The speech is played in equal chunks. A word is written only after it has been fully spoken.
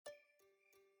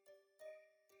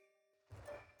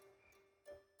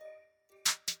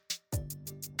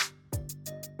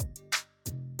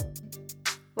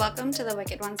Welcome to the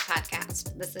Wicked Ones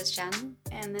podcast. This is Jen.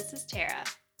 And this is Tara.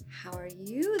 How are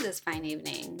you this fine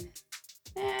evening?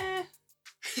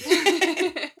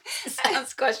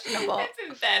 Sounds questionable. It's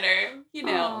been better,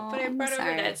 but I brought over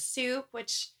sorry. that soup,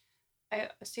 which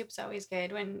soup's always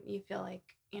good when you feel like,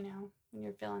 when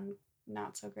you're feeling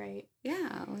not so great.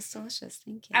 Yeah, it was delicious.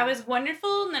 Thank you. I was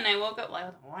wonderful, and then I woke up, well, I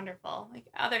wasn't wonderful. Like,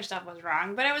 other stuff was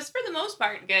wrong, but I was, for the most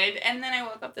part, good. And then I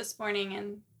woke up this morning,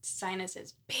 and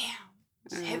sinuses, bam,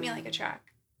 just hit me like a truck.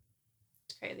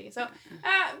 It's crazy. So,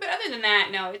 but other than that,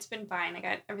 no, it's been fine. I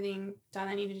got everything done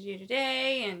I needed to do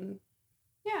today, and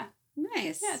yeah.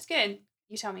 Nice. Yeah, it's good.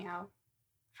 You tell me how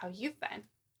you've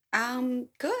been.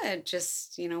 Good.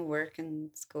 Just, work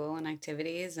and school and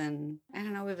activities. And I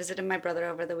don't know, we visited my brother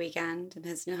over the weekend in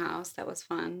his new house. That was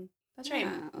fun. That's right.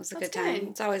 Yeah, it was a good time.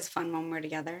 It's always fun when we're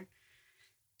together.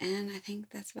 And I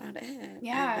think that's about it.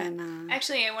 Yeah.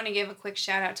 Actually, I want to give a quick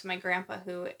shout out to my grandpa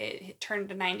who it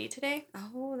turned 90 today.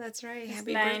 Oh, that's right. His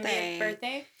Happy 90th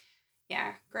birthday.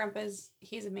 Yeah,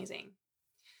 he's amazing.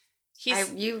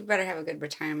 You better have a good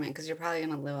retirement because you're probably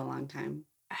going to live a long time.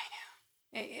 I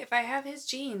know. If I have his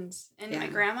genes. And my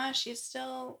grandma,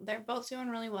 they're both doing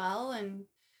really well. And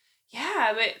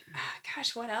yeah, but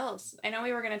gosh, what else? I know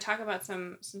we were going to talk about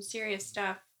some serious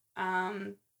stuff.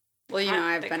 Well,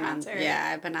 I've been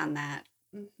on that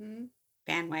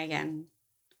bandwagon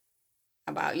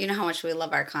about, how much we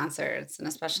love our concerts and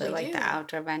especially the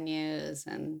outdoor venues.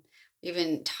 And we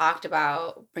even talked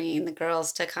about bringing the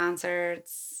girls to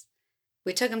concerts.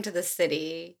 We took them to the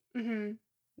city. Mm-hmm.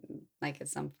 Like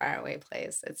it's some faraway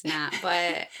place. It's not,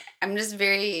 but I'm just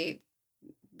very,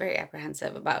 very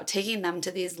apprehensive about taking them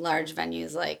to these large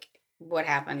venues like what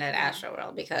happened at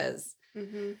Astroworld because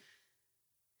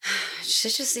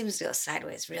shit just seems to go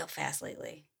sideways real fast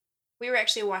lately. We were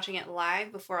actually watching it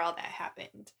live before all that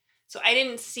happened. So I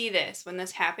didn't see this when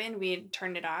this happened. We had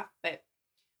turned it off, but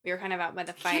we were kind of out by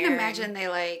the fire. I can't imagine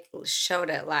they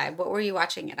showed it live. What were you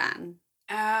watching it on?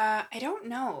 I don't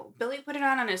know. Billy put it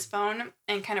on his phone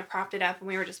and kind of propped it up, and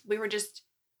we were just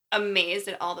amazed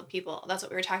at all the people. That's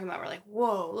what we were talking about. We're like,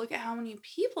 whoa, look at how many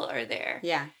people are there.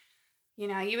 Yeah.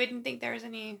 You wouldn't think there was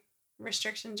any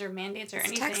restrictions or mandates or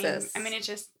anything. Texas. I mean, it's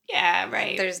just, yeah,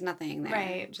 right. There's nothing there.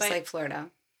 Right. Just like Florida.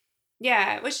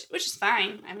 Yeah, which is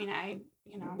fine. I mean,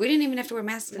 we didn't even have to wear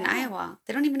masks in Iowa.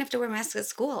 They don't even have to wear masks at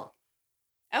school.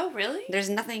 Oh, really? There's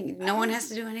nothing. No one has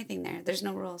to do anything there. There's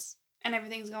no rules. And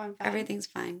everything's going fine. Everything's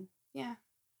fine. Yeah.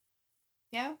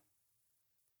 Yeah.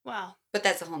 Wow. But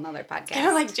that's a whole nother podcast. Kind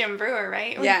of like Jim Brewer,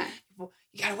 right? Yeah. You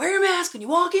gotta wear your mask when you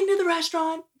walk into the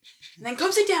restaurant, and then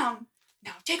come sit down.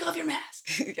 Now take off your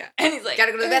mask. Yeah. And he's like,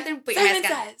 gotta go to the bathroom, put your mask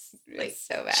on. Like,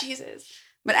 so bad. Jesus.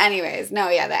 But anyways, the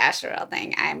Astroworld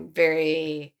thing, I'm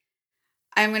going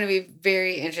to be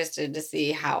very interested to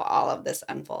see how all of this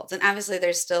unfolds. And obviously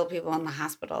there's still people in the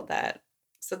hospital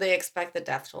so they expect the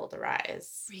death toll to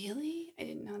rise. Really? I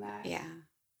didn't know that. Yeah.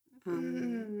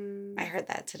 I heard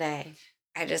that today.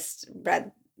 I just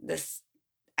read this,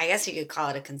 I guess you could call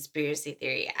it a conspiracy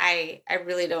theory. I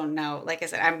really don't know. Like I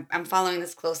said, I'm following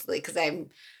this closely because I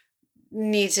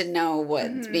need to know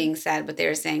what's being said, but they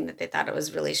were saying that they thought it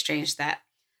was really strange that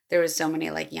there was so many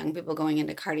young people going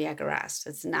into cardiac arrest.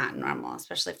 It's not normal,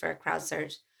 especially for a crowd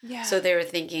surge. Yeah. So they were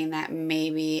thinking that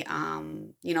maybe,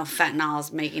 fentanyl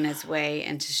is making its way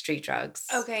into street drugs.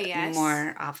 Okay, yes.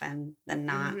 More often than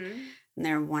not. Mm-hmm. And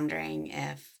they're wondering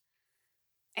if...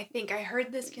 I think I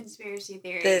heard this conspiracy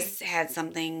theory. This had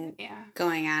something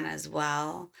going on as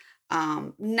well.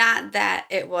 Not that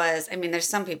it was... I mean, there's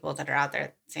some people that are out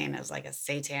there saying it was like a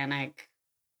satanic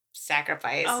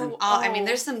sacrifice. I mean,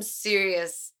 there's some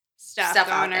serious stuff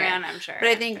going around, I'm sure. But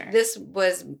I think this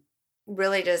was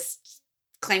really just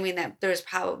claiming that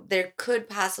there could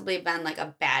possibly have been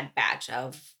a bad batch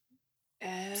of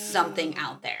something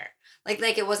out there.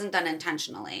 Like it wasn't done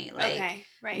intentionally. Okay,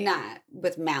 right. Not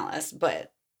with malice,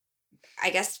 but I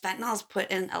guess fentanyl's put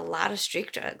in a lot of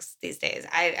street drugs these days.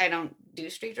 I don't do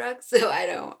street drugs, so I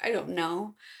don't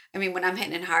know. I mean, when I'm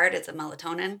hitting it hard, it's a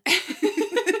melatonin.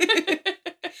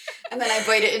 And then I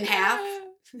bite it in half.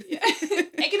 Yeah.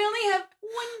 I can only have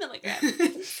 1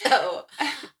 milligram. So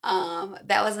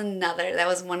that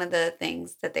was one of the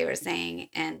things that they were saying.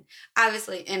 And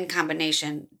obviously in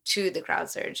combination to the crowd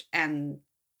surge and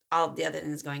all of the other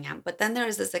things going on. But then there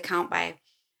was this account by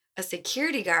a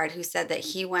security guard who said that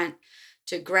he went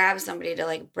to grab somebody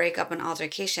to break up an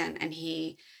altercation, and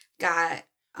he got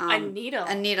a needle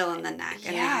in the neck,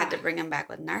 and they had to bring him back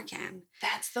with Narcan.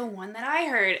 That's the one that I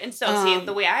heard. And so see,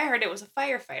 the way I heard it was a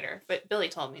firefighter, but Billy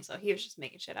told me, so he was just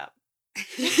making shit up.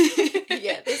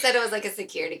 Yeah, they said it was a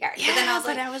security guard. Yeah, but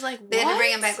then I was like, what? They had to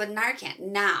bring him back with Narcan.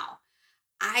 Now,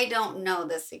 I don't know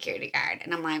this security guard.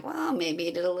 And I'm like, well, maybe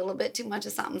he did a little bit too much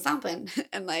of something.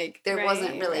 And like, there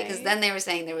wasn't really, because then they were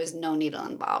saying there was no needle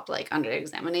involved, like under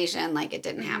examination, like it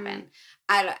didn't happen.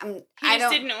 He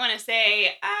just didn't want to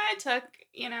say, I took,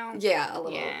 Yeah, a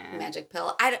little magic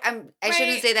pill. I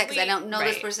shouldn't say that because I don't know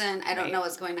this person. I don't know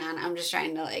what's going on. I'm just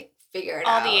trying to like figure it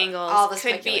out. All the angles. All the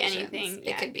could be anything.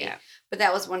 It could be. Yeah. But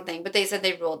that was one thing. But they said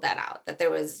they ruled that out, that there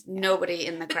was nobody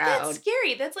in the crowd. That's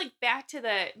scary. That's like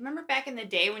remember back in the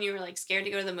day when you were like scared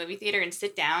to go to the movie theater and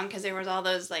sit down because there was all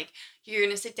those like, you're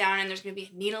going to sit down and there's going to be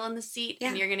a needle in the seat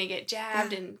and you're going to get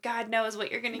jabbed and God knows what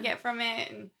you're going to get from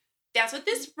it. And that's what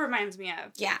this reminds me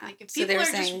of. Yeah. Like if people are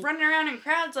just running around in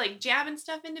crowds like jabbing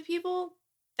stuff into people,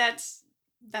 that's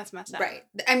messed up. Right.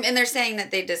 And they're saying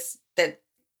that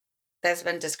that's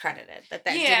been discredited. That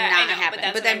did not happen.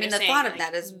 But I mean, the thought of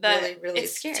that is really, really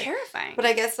scary. It's terrifying. But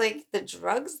I guess like the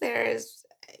drugs there is,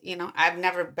 I've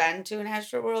never been to an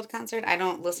Astroworld concert. I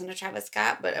don't listen to Travis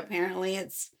Scott, but apparently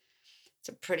it's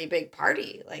a pretty big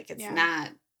party. Like it's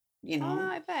not, Oh,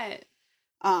 I bet.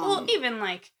 Well, even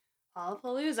like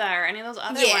Lollapalooza or any of those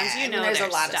other ones, there's a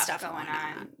lot of stuff going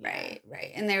on. Right.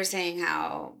 And they were saying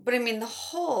how, but I mean,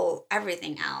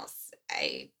 everything else,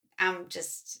 I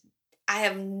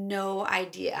have no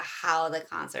idea how the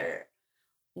concert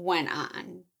went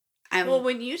on.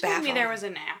 When you told me there was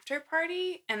an after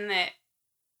party and that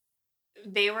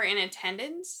they were in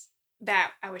attendance,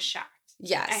 that I was shocked.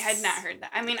 Yes. I had not heard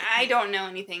that. I mean, I don't know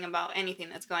anything about anything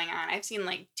that's going on. I've seen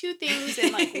like 2 things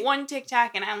and like one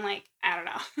TikTok and I'm like, I don't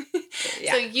know.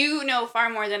 So you know far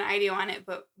more than I do on it,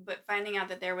 but finding out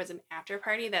that there was an after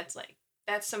party, that's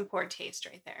some poor taste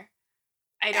right there.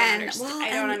 I don't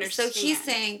understand. So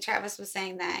Travis was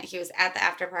saying that he was at the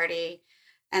after party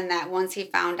and that once he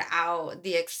found out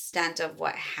the extent of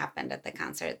what happened at the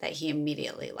concert, that he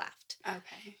immediately left.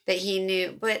 Okay. That he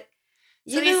knew, but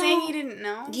he's saying he didn't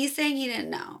know? He's saying he didn't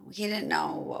know. He didn't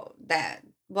know that.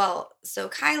 Well, so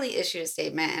Kylie issued a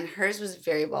statement and hers was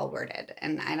very well worded.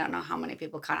 And I don't know how many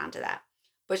people caught on to that.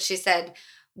 But she said,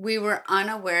 we were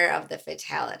unaware of the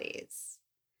fatalities.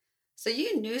 So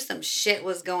you knew some shit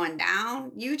was going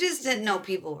down. You just didn't know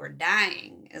people were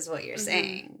dying, is what you're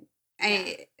saying.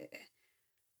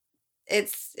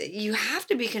 You have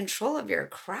to be control of your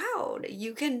crowd.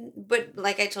 You can, but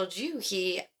like I told you,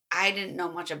 I didn't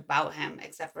know much about him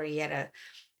except for he had a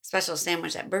special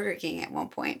sandwich at Burger King at one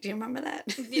point. Do you remember that?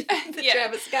 The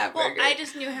Travis Scott burger. Well, I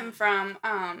just knew him from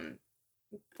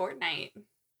Fortnite.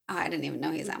 Oh, I didn't even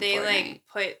know he's on Fortnite. They like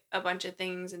put a bunch of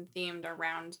things and themed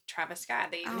around Travis Scott.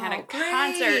 They even had a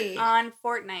concert on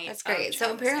Fortnite. That's great.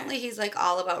 So apparently he's like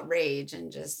all about rage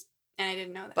and just I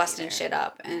didn't know that busting shit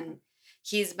up. And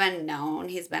he's been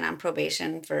on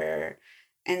probation for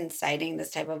inciting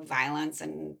this type of violence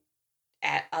and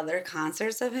at other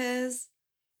concerts of his,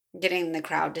 getting the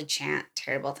crowd to chant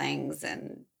terrible things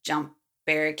and jump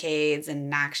barricades and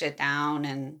knock shit down.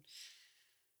 And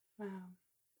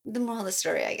the moral of the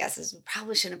story, I guess, is we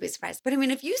probably shouldn't be surprised. But I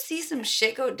mean, if you see some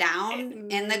shit go down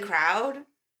in the crowd,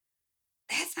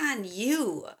 that's on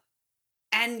you.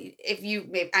 And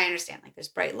I understand, like, there's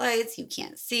bright lights, you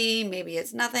can't see, maybe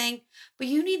it's nothing, but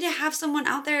you need to have someone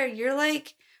out there. You're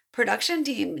like, production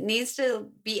team needs to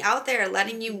be out there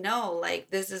letting you know, like,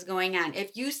 this is going on.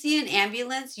 If you see an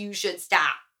ambulance, you should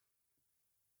stop.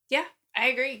 Yeah, I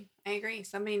agree.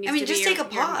 Somebody needs to just take a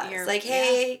pause.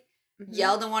 Hey,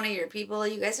 yell to one of your people.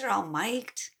 You guys are all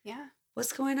mic'd. Yeah.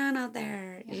 What's going on out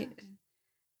there? Yeah.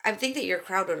 I think that your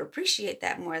crowd would appreciate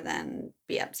that more than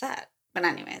be upset. But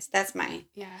anyways, that's my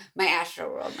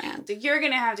Astroworld, man. So you're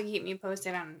gonna have to keep me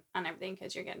posted on everything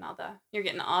because you're getting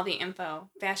all the info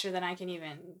faster than I can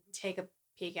even take a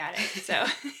peek at it. So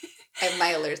I have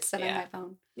my alerts set on my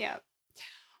phone. Yeah.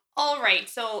 All right.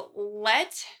 So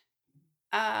let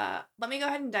me go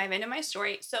ahead and dive into my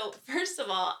story. So first of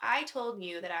all, I told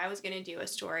you that I was gonna do a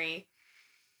story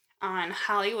on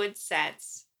Hollywood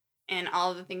sets and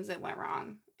all of the things that went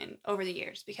wrong and over the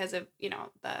years because of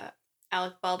the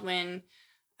Alec Baldwin,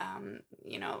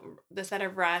 the set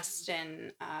of Rust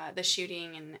and the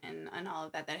shooting and all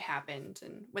of that happened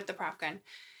and with the prop gun.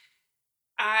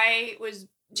 I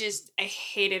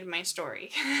hated my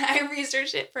story. I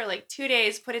researched it for like 2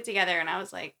 days, put it together, and I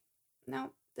was like,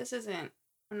 no,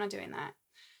 I'm not doing that.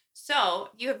 So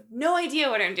you have no idea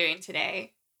what I'm doing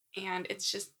today. And it's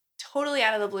just totally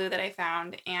out of the blue that I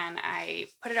found. And I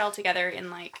put it all together in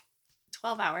like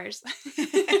 12 hours.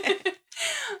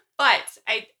 But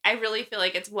I really feel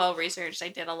like it's well researched. I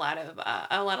did a lot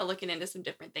of looking into some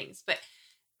different things, but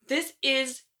this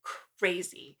is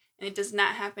crazy and it does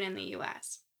not happen in the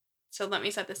US. So let me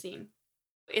set the scene.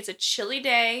 It's a chilly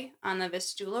day on the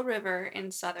Vistula River in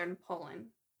southern Poland.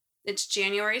 It's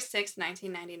January 6th,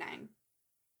 1999.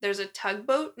 There's a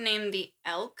tugboat named the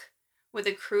Elk with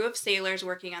a crew of sailors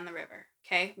working on the river.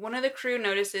 Okay? One of the crew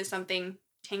notices something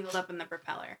tangled up in the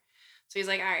propeller. So he's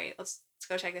like, all right, let's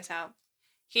go check this out.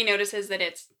 He notices that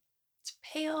it's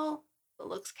pale. It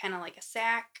looks kind of like a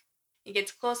sack. He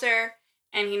gets closer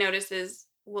and he notices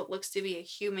what looks to be a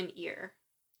human ear.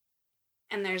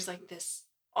 And there's like this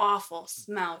awful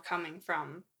smell coming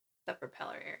from the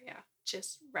propeller area.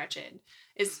 Just wretched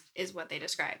is what they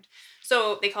described.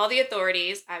 So they call the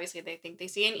authorities. Obviously, they think they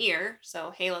see an ear.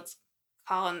 So, hey, let's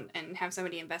call and have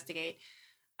somebody investigate.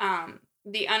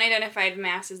 The unidentified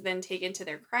mass is then taken to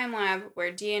their crime lab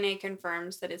where DNA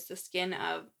confirms that it's the skin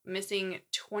of missing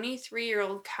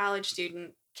 23-year-old college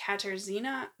student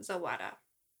Katarzyna Zowada.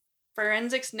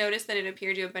 Forensics noticed that it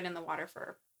appeared to have been in the water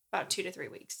for about 2 to 3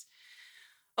 weeks.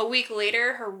 A week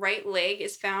later, her right leg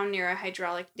is found near a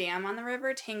hydraulic dam on the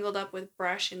river, tangled up with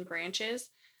brush and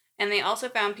branches. And they also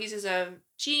found pieces of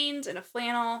jeans and a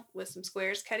flannel with some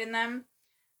squares cut in them.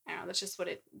 I don't know, that's just what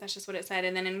it said.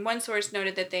 And then in one source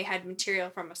noted that they had material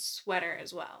from a sweater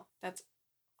as well. That's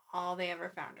all they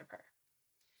ever found of her.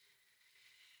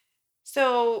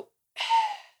 So,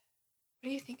 what do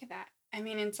you think of that? I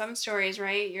mean, in some stories,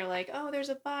 right, you're like, oh, there's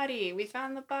a body. We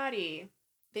found the body.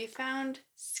 They found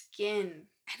skin.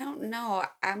 I don't know.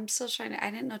 I'm still trying to.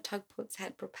 I didn't know tugboats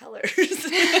had propellers.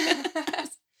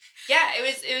 Yeah,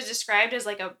 it was described as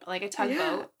like a tugboat.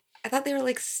 Yeah. I thought they were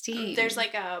like steam. There's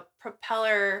like a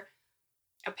propeller.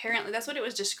 Apparently, that's what it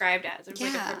was described as. There's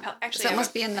like a propeller. Actually, so it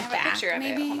must be in the back. I have a picture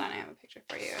maybe? of it. Hold on, I have a picture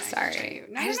for you. Sorry.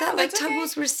 I just thought like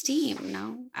tugboats were steam.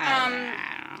 No.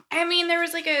 I mean, there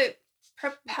was like a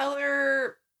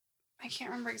propeller. I can't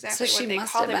remember exactly what they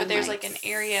called it, but there's like an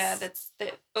area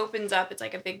that opens up. It's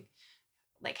like a big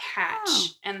like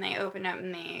hatch, and they open up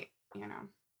and they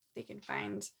can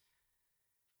find.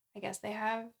 I guess they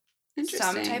have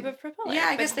some type of propeller. Yeah,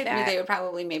 I guess they would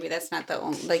probably maybe that's not the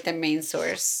only, like the main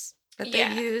source that they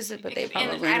use, but they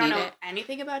probably I don't need know it.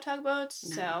 anything about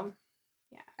tugboats, so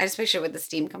yeah. I just picture with the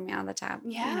steam coming out of the top.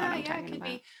 Yeah, you know what I'm it talking could about.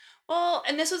 be. Well,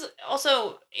 and this was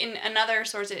also in another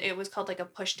source. It was called like a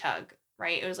push tug,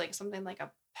 right? It was like something like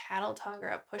a paddle tug or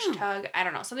a push tug. I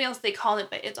don't know, something else they called it,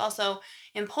 but it's also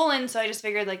in Poland. So I just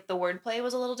figured like the wordplay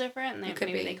was a little different, and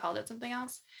maybe they called it something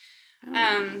else.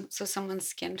 So someone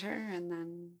skinned her, and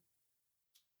then.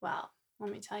 Well,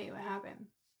 let me tell you what happened.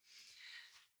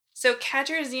 So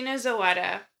Katarzyna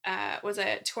Zowada was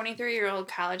a 23-year-old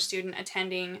college student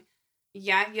attending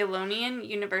Jagiellonian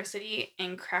University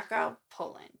in Krakow,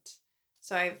 Poland.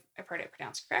 So I've heard it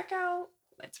pronounced Krakow.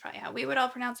 That's probably how we would all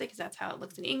pronounce it because that's how it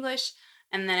looks in English.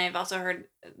 And then I've also heard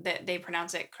that they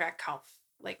pronounce it Krakow,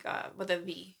 like with a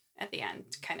V at the end.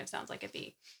 Kind of sounds like a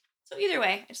V. So either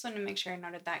way, I just wanted to make sure I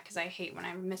noted that because I hate when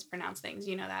I mispronounce things.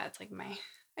 You know that. It's like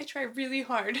I try really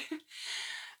hard.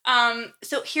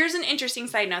 So here's an interesting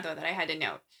side note, though, that I had to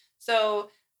note. So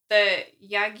the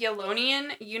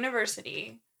Jagiellonian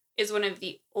University is one of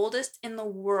the oldest in the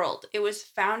world. It was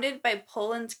founded by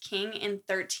Poland's king in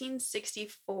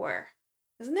 1364.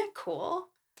 Isn't that cool?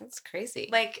 That's crazy.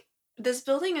 Like, this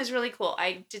building is really cool.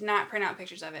 I did not print out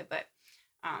pictures of it, but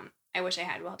I wish I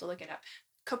had. We'll have to look it up.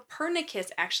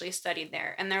 Copernicus actually studied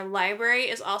there, and their library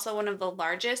is also one of the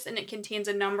largest, and it contains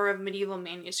a number of medieval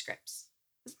manuscripts.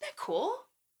 Isn't that cool?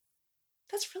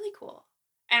 That's really cool.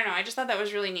 I don't know. I just thought that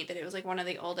was really neat that it was like one of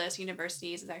the oldest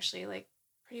universities. It's actually like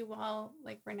pretty well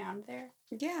like renowned there.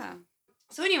 Yeah.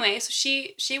 So anyway, so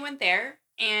she went there,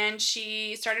 and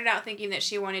she started out thinking that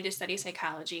she wanted to study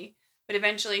psychology, but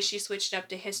eventually she switched up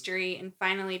to history and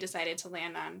finally decided to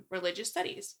land on religious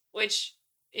studies, which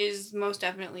is most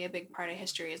definitely a big part of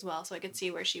history as well. So I could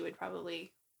see where she would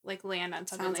probably like land on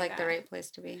something. Sounds like that. The right place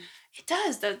to be. It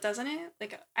does, doesn't it?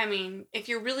 Like, I mean, if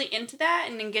you're really into that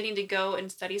and then getting to go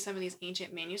and study some of these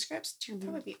ancient manuscripts,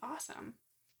 that would be awesome.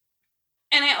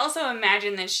 And I also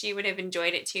imagine that she would have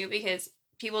enjoyed it too because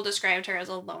people described her as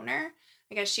a loner.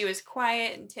 I guess she was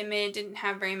quiet and timid, didn't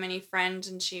have very many friends,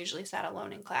 and she usually sat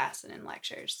alone in class and in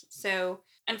lectures. So,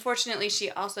 unfortunately, she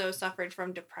also suffered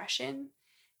from depression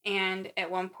and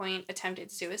at one point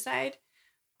attempted suicide.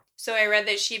 So I read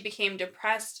that she became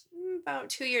depressed about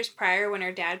 2 years prior when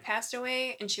her dad passed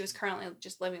away, and she was currently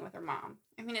just living with her mom.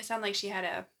 I mean, it sounded like she had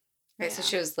a... Right, so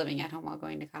she was living at home while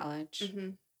going to college.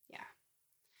 Mm-hmm.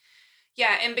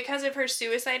 Yeah, and because of her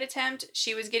suicide attempt,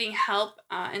 she was getting help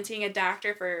and seeing a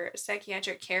doctor for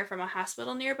psychiatric care from a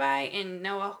hospital nearby in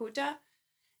Nowa Huta,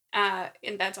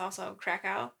 and that's also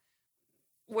Krakow,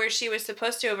 where she was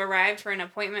supposed to have arrived for an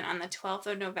appointment on the 12th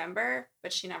of November,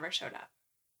 but she never showed up.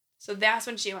 So that's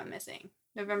when she went missing,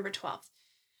 November 12th.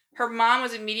 Her mom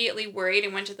was immediately worried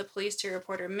and went to the police to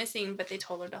report her missing, but they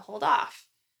told her to hold off.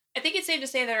 I think it's safe to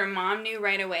say that her mom knew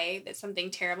right away that something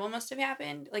terrible must have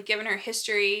happened. Like, given her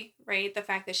history, right? The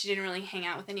fact that she didn't really hang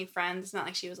out with any friends. It's not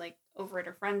like she was, like, over at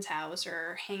her friend's house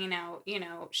or hanging out,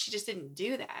 she just didn't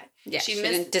do that. Yeah, she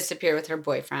didn't disappear with her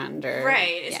boyfriend or...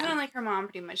 Right. It's not like her mom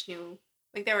pretty much knew,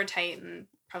 like, they were tight and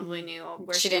probably knew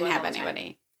where she didn't have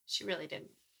anybody. She really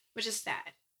didn't, which is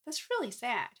sad. That's really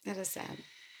sad. That is sad.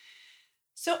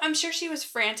 So I'm sure she was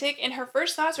frantic, and her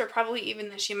first thoughts were probably even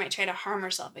that she might try to harm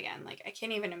herself again. Like, I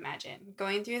can't even imagine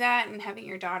going through that and having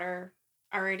your daughter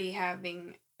already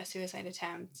having a suicide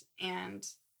attempt, and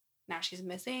now she's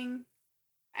missing.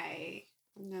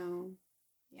 No.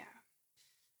 Yeah.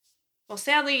 Well,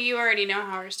 sadly, you already know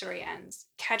how her story ends.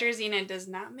 Katarzyna does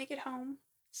not make it home.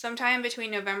 Sometime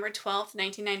between November 12th,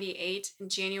 1998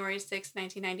 and January 6th,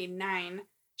 1999,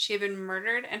 she had been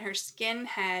murdered, and her skin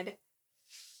had,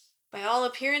 by all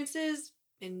appearances,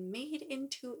 been made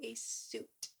into a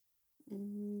suit. Yeah,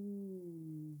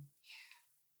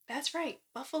 that's right.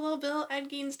 Buffalo Bill Ed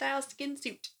Gein style skin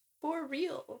suit. For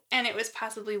real. And it was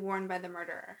possibly worn by the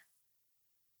murderer.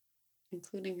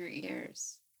 Including her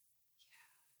ears. Yeah.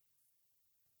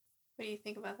 What do you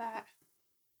think about that?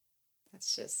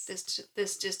 That's just...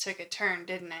 This just took a turn,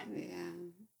 didn't it? Yeah.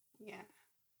 Yeah.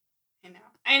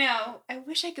 I know. I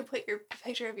wish I could put your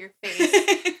picture of your face.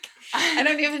 I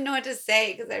don't even know what to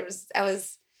say because I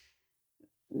was.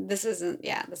 This isn't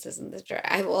the dress.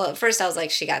 At first I was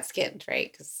like, she got skinned, right?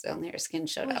 Because only her skin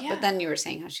showed up. Yeah. But then you were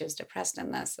saying how she was depressed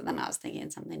in this, and then I was thinking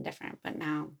something different. But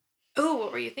now, oh,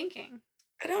 what were you thinking?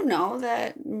 I don't know,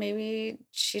 that maybe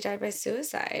she died by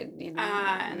suicide.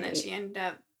 And then she ended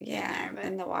up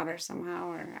in the water somehow,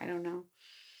 or I don't know.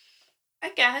 I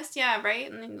guess, yeah,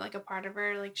 right? And then, like, a part of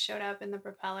her, like, showed up in the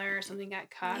propeller or something got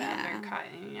caught up or caught,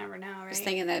 you never know, right? I was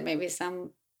thinking that maybe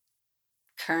some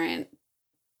current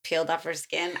peeled off her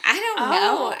skin. I don't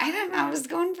know. I don't know. I was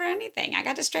going for anything. I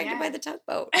got distracted by the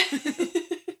tugboat.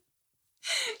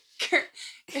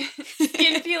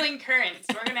 Skin peeling currents.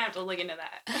 We're going to have to look into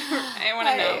that. I want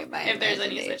to know if there's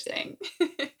any such thing.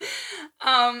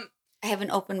 I have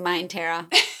an open mind, Tara.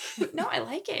 No, I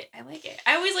like it.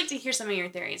 I always like to hear some of your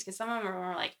theories because some of them are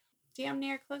more like damn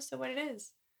near close to what it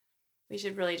is. We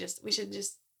should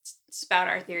just spout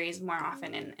our theories more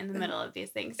often in the middle of these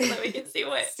things so that we can see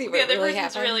what the other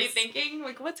person's really thinking.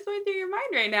 Like, what's going through your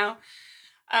mind right now?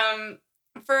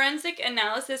 Forensic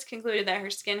analysis concluded that her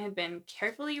skin had been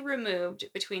carefully removed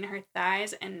between her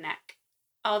thighs and neck.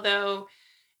 Although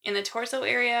in the torso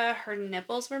area, her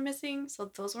nipples were missing,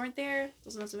 so those weren't there.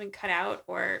 Those must have been cut out,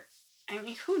 or, I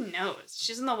mean, who knows?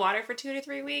 She's in the water for 2 to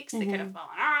 3 weeks. They could have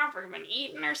fallen off or been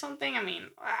eaten or something. I mean,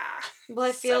 well,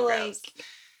 I feel like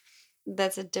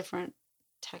that's a different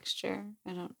texture.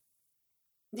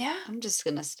 Yeah. I'm just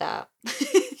going to stop.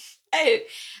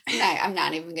 I'm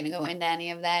not even going to go into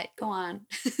any of that. Go on.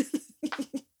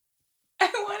 I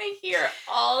want to hear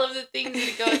all of the things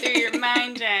that go through your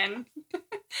mind, Jen.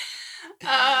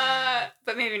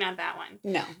 But maybe not that one.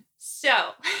 No.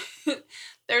 So,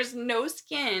 there's no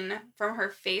skin from her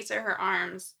face or her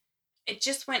arms. It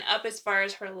just went up as far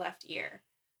as her left ear.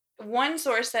 One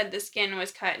source said the skin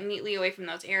was cut neatly away from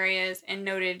those areas and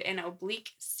noted an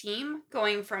oblique seam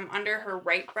going from under her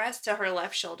right breast to her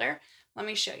left shoulder. Let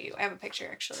me show you. I have a picture,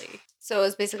 actually. So it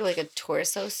was basically like a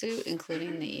torso suit,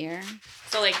 including the ear?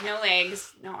 So, like, no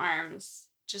legs, no arms.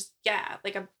 Just,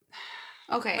 like a...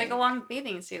 Okay. Like a long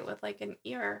bathing suit with, like, an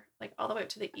ear, like, all the way up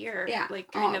to the ear. Yeah.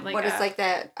 Like, kind of like what is like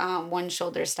that one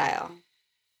shoulder style.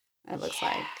 It looks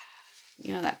like.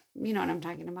 You know what I'm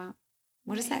talking about?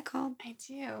 What is that called? I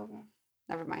do.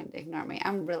 Never mind. Ignore me.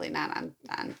 I'm really not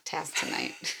on task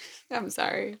tonight. I'm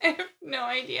sorry. I have no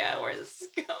idea where this is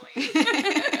going.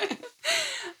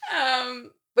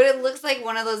 But it looks like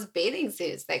one of those bathing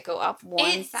suits that go up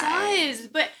one side. It does,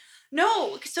 but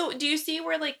no. So do you see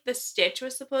where, like, the stitch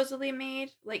was supposedly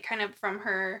made? Like, kind of from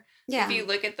her... Yeah. If you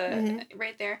look at the...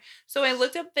 Right there. So I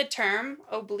looked up the term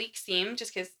oblique seam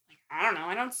just because... I don't know.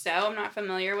 I don't sew. I'm not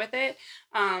familiar with it.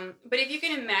 But if you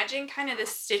can imagine kind of the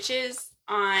stitches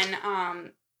on,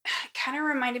 kind of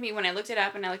reminded me when I looked it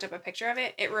up and I looked up a picture of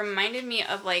it, it reminded me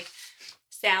of, like,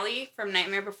 Sally from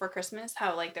Nightmare Before Christmas,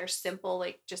 how, like, they're simple,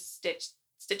 like, just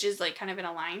stitches, like, kind of in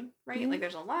a line, right? Like,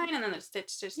 there's a line and then there's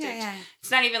stitch. Yeah.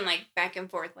 It's not even, like, back and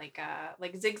forth, like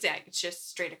zigzag. It's just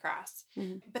straight across.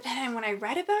 But then when I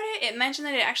read about it, it mentioned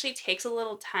that it actually takes a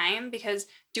little time because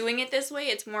doing it this way,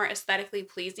 it's more aesthetically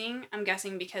pleasing. I'm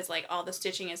guessing because, like, all the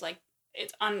stitching is, like,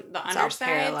 it's on the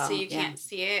underside, so you can't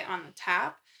see it on the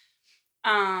top.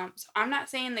 So I'm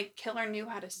not saying the killer knew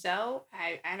how to sew.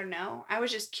 I don't know. I was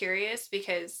just curious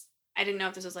because I didn't know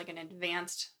if this was, like, an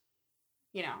advanced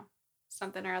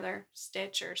something or other,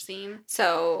 stitch or seam.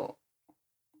 So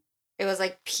it was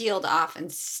like peeled off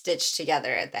and stitched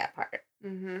together at that part.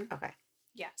 Mm-hmm. Okay.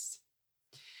 Yes.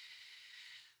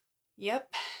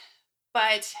 Yep.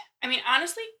 But, I mean,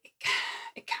 honestly,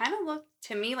 it kind of looked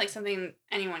to me like something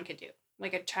anyone could do.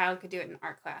 Like a child could do it in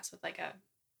art class with like a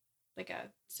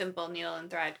simple needle and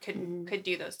thread could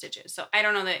do those stitches. So I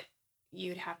don't know that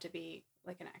you'd have to be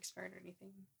like an expert or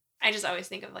anything. I just always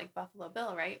think of like Buffalo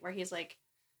Bill, right? Where he's like,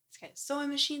 he's got his sewing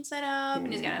machine set up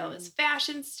and he's got all his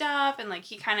fashion stuff and like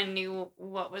he kind of knew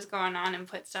what was going on and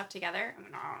put stuff together. I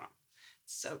mean, I don't know.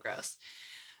 It's so gross.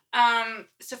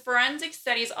 So forensic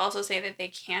studies also say that they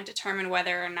can't determine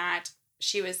whether or not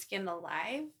she was skinned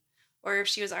alive or if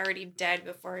she was already dead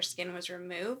before her skin was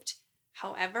removed.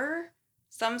 However,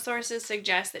 some sources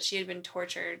suggest that she had been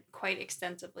tortured quite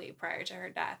extensively prior to her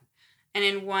death. And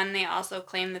in one, they also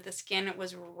claim that the skin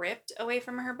was ripped away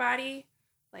from her body,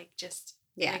 just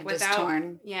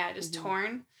torn. Yeah, just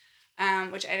torn.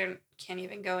 Which I can't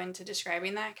even go into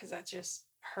describing that because that's just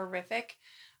horrific.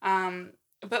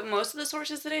 But most of the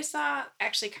sources that I saw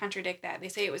actually contradict that. They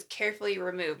say it was carefully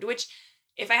removed, which,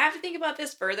 if I have to think about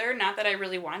this further, not that I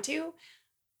really want to,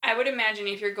 I would imagine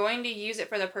if you're going to use it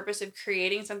for the purpose of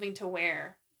creating something to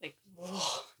wear,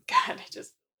 oh, God,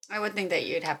 I would think that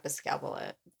you'd have to scalpel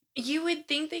it. You would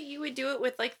think that you would do it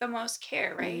with, the most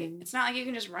care, right? Mm-hmm. It's not like you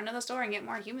can just run to the store and get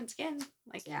more human skin.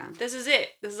 This is it.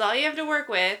 This is all you have to work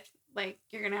with.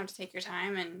 You're going to have to take your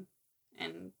time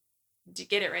and to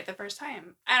get it right the first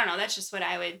time. I don't know. That's just what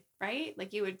I would, right?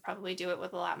 You would probably do it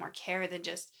with a lot more care than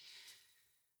just,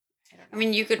 I don't know. I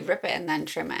mean, you could rip it and then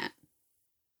trim it.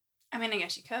 I mean, I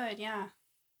guess you could, yeah.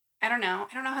 I don't know.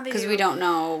 I don't know how they do. Because we don't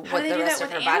know what the rest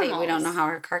of her body, we don't know how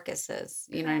her carcass is.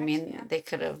 You know what I mean? Yeah. They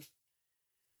could have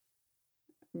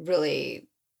really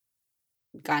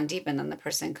gone deep and then the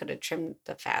person could have trimmed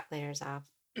the fat layers off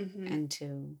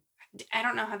into... I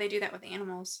don't know how they do that with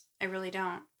animals. I really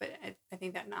don't. But I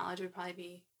think that knowledge would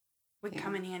probably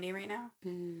come in handy right now.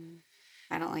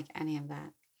 I don't like any of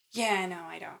that. Yeah, no,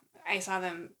 I don't. I saw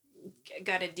them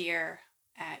gut a deer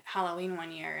at Halloween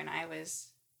one year and I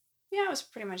was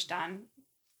pretty much done.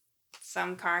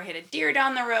 Some car hit a deer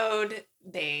down the road.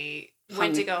 They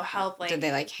went to go help. Did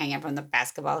they hang it from the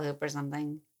basketball hoop or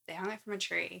something? They hung it from a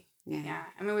tree. Yeah.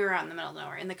 I mean, we were out in the middle of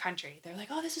nowhere in the country. They're like,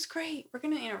 "Oh, this is great. We're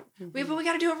gonna, but we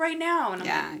got to do it right now." And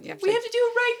I'm like, "We have to do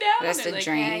it right now." And they're like,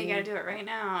 "Yeah, you got to do it right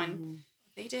now." And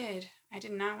they did. I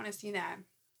did not want to see that.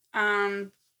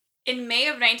 In May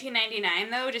of 1999,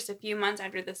 though, just a few months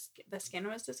after the skin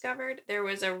was discovered, there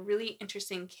was a really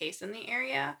interesting case in the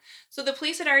area. So the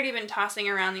police had already been tossing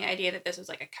around the idea that this was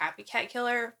a copycat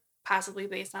killer, possibly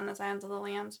based on the Silence of the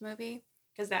Lambs movie,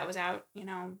 because that was out,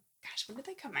 gosh, when did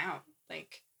they come out?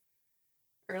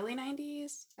 Early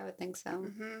 90s? I would think so.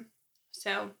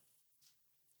 So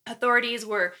authorities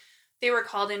were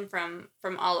called in from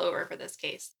all over for this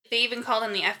case. They even called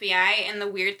in the FBI, and the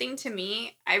weird thing to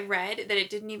me, I read that it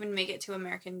didn't even make it to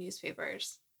American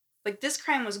newspapers. This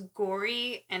crime was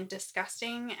gory and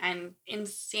disgusting and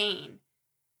insane.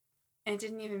 And it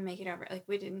didn't even make it over.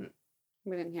 We didn't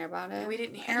hear about it. We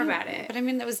didn't hear about it. But I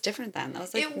mean, that was different then. That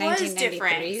was it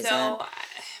 1993. Was different. So,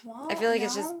 I feel like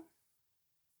it's just...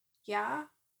 Yeah.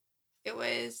 It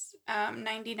was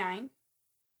 99.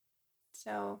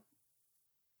 So...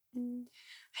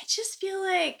 I just feel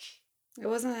like... It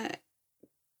wasn't...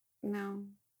 No.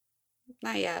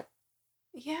 Not yet.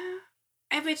 Yeah.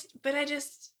 But I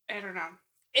don't know.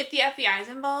 If the FBI is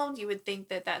involved, you would think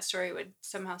that story would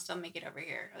somehow still make it over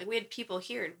here. We had people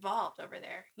here involved over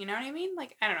there. You know what I mean?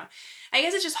 I don't know. I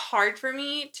guess it's just hard for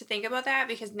me to think about that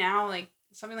because now,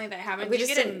 something like that happens. We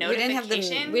get a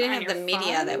notification. We didn't have the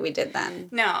media that we did then.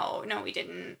 No, we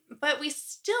didn't. But we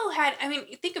still had... I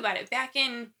mean, think about it. Back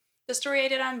in the story I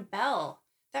did on Belle,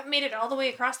 that made it all the way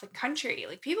across the country.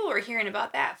 People were hearing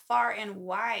about that far and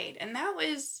wide. And that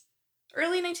was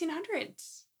early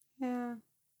 1900s. Yeah.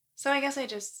 So I guess I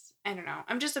don't know.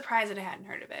 I'm just surprised that I hadn't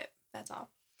heard of it. That's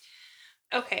all.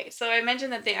 Okay, so I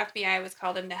mentioned that the FBI was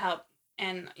called in to help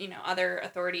and, other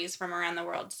authorities from around the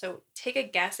world. So take a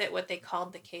guess at what they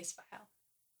called the case file.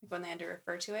 When they had to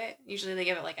refer to it. Usually they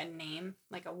give it a name,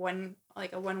 a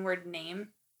one-word name.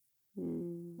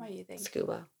 What do you think?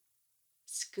 Scuba.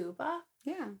 Scuba?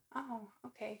 Yeah. Oh,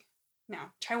 okay. No,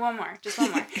 try one more. Just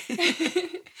one more.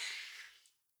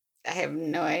 I have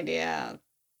no idea.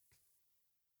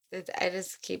 I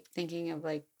just keep thinking of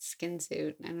skin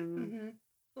suit. I don't know.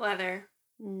 Leather.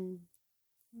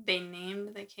 They named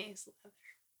the case leather.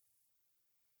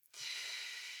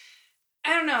 I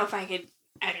don't know if I could.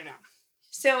 I don't know.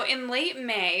 So in late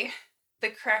May, the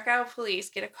Krakow police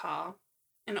get a call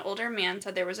an older man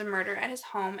said there was a murder at his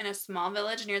home in a small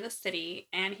village near the city,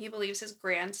 and he believes his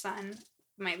grandson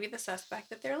might be the suspect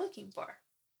that they're looking for.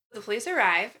 The police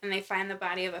arrive, and they find the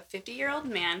body of a 50-year-old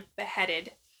man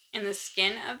beheaded, and the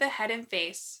skin of the head and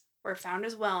face were found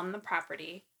as well on the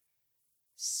property,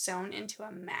 sewn into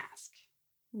a mask.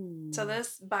 So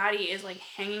this body is like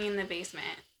hanging in the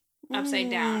basement, upside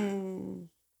down,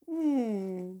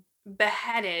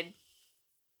 beheaded.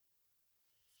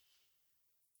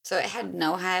 So it had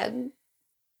no head?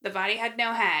 The body had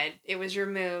no head. It was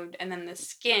removed, and then the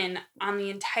skin on the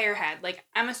entire head, like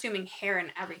I'm assuming hair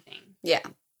and everything. Yeah.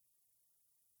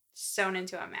 Sewn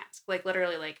into a mask. Like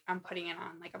literally, like I'm putting it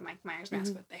on like a Mike Myers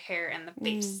mask with the hair and the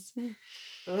face.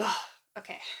 Ugh.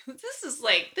 Okay. This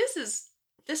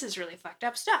is really fucked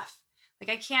up stuff. Like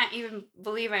I can't even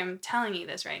believe I'm telling you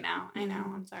this right now. I know,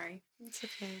 I'm sorry. It's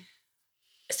okay.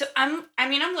 So I'm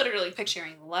literally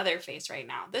picturing Leatherface right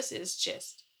now. This is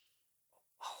just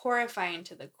horrifying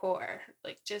to the core.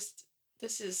 Like just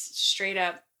this is straight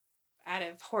up out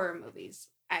of horror movies.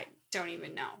 I don't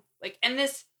even know. Like, and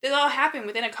this all happened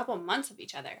within a couple months of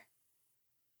each other.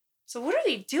 So what are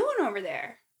they doing over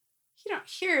there? You don't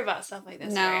hear about stuff like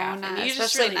this very often. Not, you especially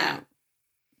just really not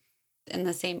in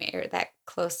the same area, that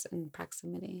close in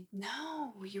proximity.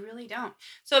 No, you really don't.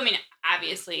 So, I mean,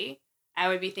 obviously, I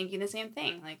would be thinking the same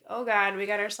thing. Like, oh God, we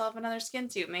got ourselves another skin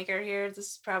suit maker here.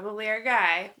 This is probably our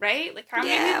guy, right? Like, how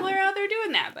many people are out there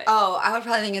doing that? But I would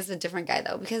probably think it's a different guy,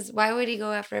 though, because why would he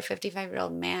go after a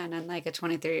 55-year-old man and, like, a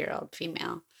 23-year-old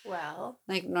female? Well,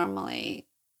 like, normally.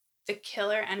 The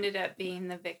killer ended up being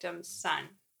the victim's son.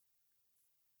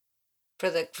 For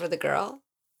the girl?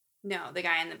 No, the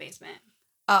guy in the basement.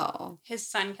 Oh. His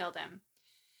son killed him.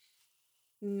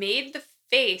 Made the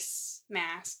face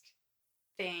mask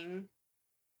thing.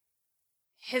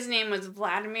 His name was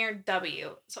Vladimir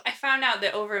W. So I found out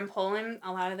that over in Poland,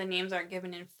 a lot of the names aren't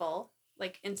given in full.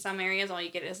 Like in some areas, all you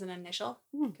get is an initial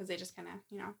because they just kind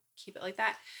of, keep it like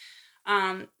that.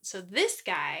 So this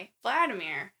guy,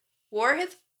 Vladimir, wore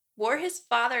his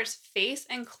father's face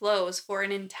and clothes for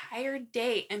an entire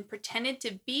day and pretended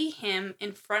to be him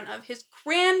in front of his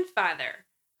grandfather,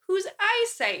 whose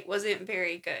eyesight wasn't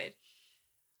very good.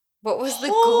 What was the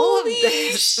goal of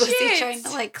this? Shit. Was he trying to,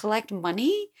 like, collect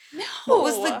money? No. What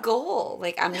was the goal?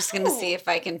 Like, I'm just going to see if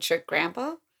I can trick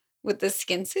Grandpa with this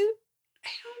skin suit? I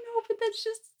don't know, but that's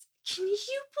just... Can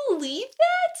you believe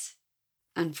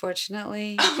that?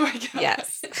 Unfortunately. Oh, my God.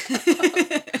 Yes.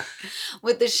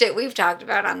 With the shit we've talked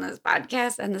about on this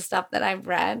podcast and the stuff that I've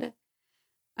read,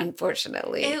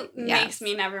 unfortunately. It makes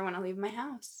me never want to leave my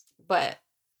house. But...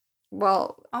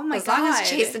 Well, oh my as God. long as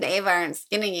Chase and Ava aren't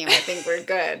skinning you, I think we're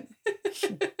good.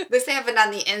 This happened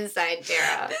on the inside,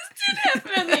 Tara. This did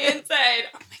happen on the inside.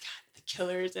 Oh my God, the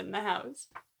killer is in the house.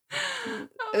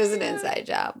 It was an inside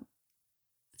job.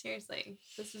 Seriously,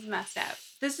 this is messed up.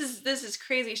 This is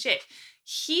crazy shit.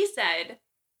 He said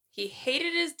he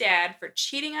hated his dad for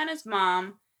cheating on his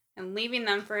mom and leaving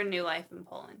them for a new life in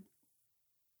Poland.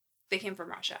 They came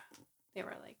from Russia. They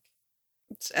were like...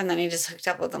 And then he just hooked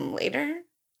up with them later?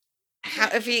 How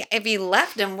if he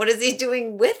left him, what is he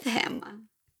doing with him?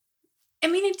 I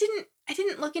mean, I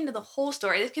didn't look into the whole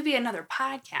story. This could be another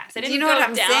podcast. I didn't go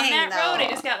down saying, that though? road. I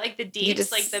just got like the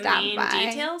deets, like the main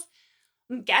details.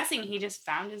 I'm guessing he just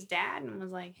found his dad and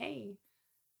was like, "Hey,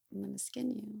 I'm gonna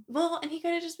skin you." Well, and he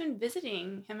could have just been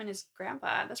visiting him and his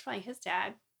grandpa. That's probably his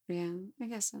dad. Yeah, I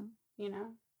guess so.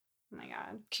 Oh my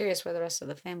God. Curious where the rest of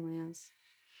the family is.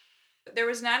 There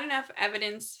was not enough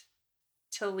evidence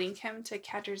to link him to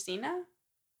Katarzyna,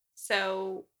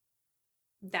 so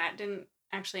that didn't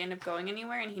actually end up going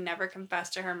anywhere, and he never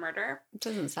confessed to her murder. It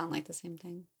doesn't sound like the same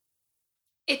thing.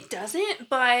 It doesn't,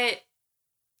 but...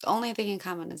 The only thing in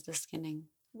common is the skinning.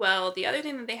 Well, the other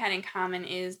thing that they had in common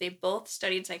is they both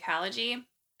studied psychology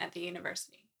at the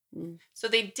university. So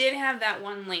they did have that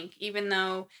one link, even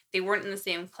though they weren't in the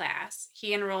same class.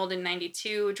 He enrolled in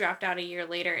 92, dropped out a year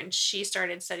later, and she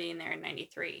started studying there in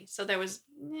 93. So there was...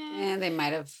 they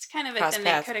might have it's kind of a thing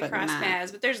they could have crossed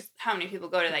paths. But there's how many people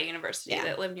go to that university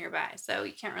that live nearby. So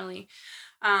you can't really...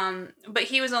 but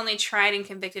he was only tried and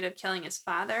convicted of killing his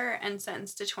father and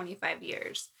sentenced to 25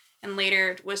 years. And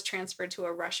later was transferred to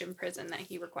a Russian prison that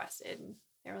he requested. And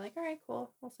they were like, all right,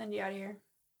 cool. We'll send you out of here.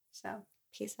 So...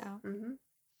 Peace out. Mm-hmm.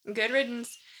 Good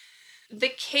riddance. The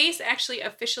case actually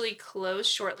officially closed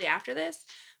shortly after this,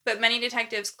 but many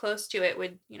detectives close to it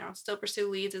would, still pursue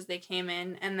leads as they came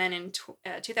in. And then in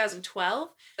 2012,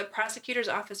 the prosecutor's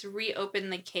office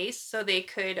reopened the case so they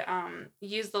could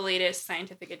use the latest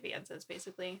scientific advances,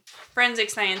 basically. Forensic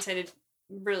science had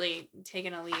really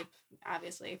taken a leap,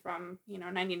 obviously, from,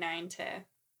 99 to,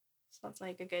 so that's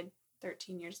like a good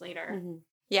 13 years later. Mm-hmm.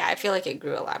 Yeah, I feel like it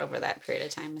grew a lot over that period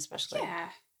of time, especially. Yeah,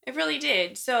 it really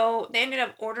did. So they ended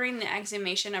up ordering the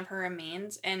exhumation of her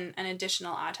remains and an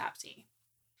additional autopsy.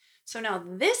 So now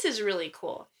this is really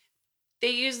cool. They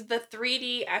used the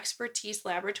 3D expertise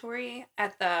laboratory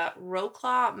at the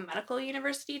Wrocław Medical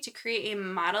University to create a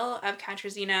model of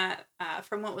Katarzyna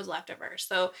from what was left of her.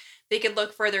 So they could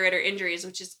look further at her injuries,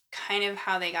 which is kind of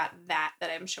how they got that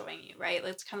I'm showing you, right?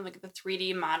 It's kind of like the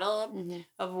 3D model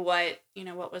of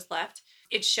what was left.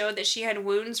 It showed that she had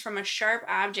wounds from a sharp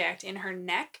object in her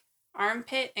neck,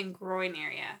 armpit, and groin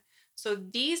area. So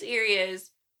these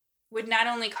areas would not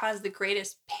only cause the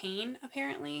greatest pain,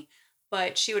 apparently,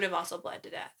 but she would have also bled to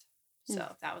death. So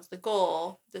if that was the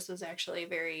goal, this was actually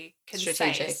very concise.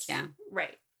 Strategic, yeah.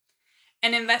 Right.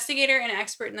 An investigator and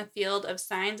expert in the field of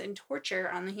signs and torture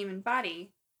on the human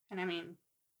body. And I mean,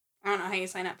 I don't know how you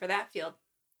sign up for that field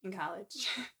in college.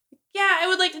 Yeah, I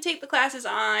would like to take the classes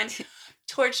on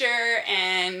torture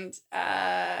and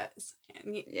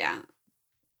yeah.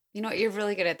 You know what? You're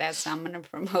really good at that, so I'm going to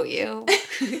promote you.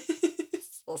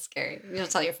 It's a little scary. You'll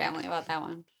tell your family about that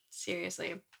one.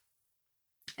 Seriously.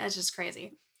 That's just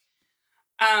crazy.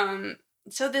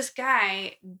 So this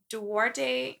guy,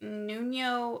 Duarte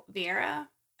Nuno Vieira,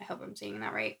 I hope I'm saying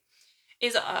that right,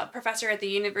 is a professor at the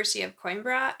University of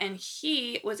Coimbra, and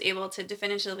he was able to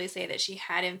definitively say that she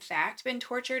had in fact been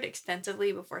tortured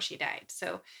extensively before she died.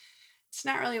 So it's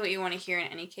not really what you want to hear in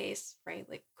any case, right?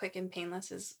 Like quick and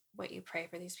painless is what you pray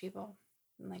for these people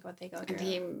and like what they go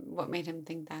through. What made him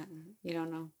think that? You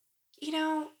don't know.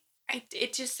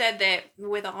 It just said that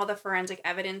with all the forensic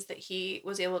evidence that he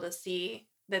was able to see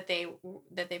that they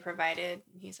provided,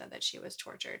 he said that she was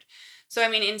tortured. So I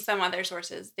mean, in some other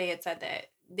sources, they had said that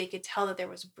they could tell that there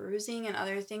was bruising and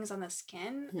other things on the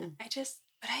skin.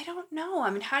 But I don't know. I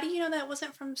mean, how do you know that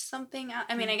wasn't from something else?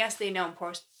 I mean, I guess they know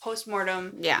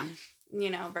post-mortem. Yeah.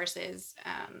 Versus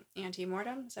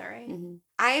ante-mortem. Is that right?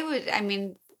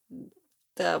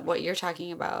 What you're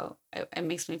talking about, it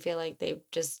makes me feel like they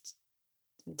just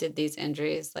did these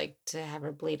injuries like to have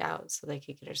her bleed out so they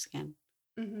could get her skin.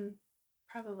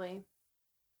 Probably.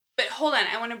 But hold on,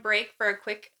 I want to break for a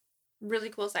quick, really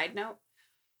cool side note.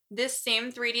 This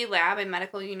same 3D lab in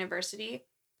Medical University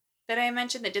that I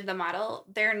mentioned that did the model,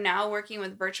 they're now working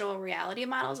with virtual reality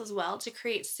models as well to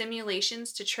create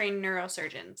simulations to train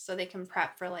neurosurgeons so they can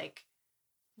prep for like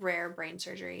rare brain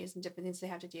surgeries and different things they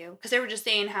have to do. Because they were just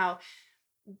saying how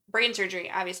brain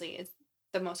surgery obviously is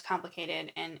the most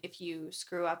complicated, and if you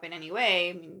screw up in any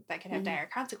way, I mean, that could have dire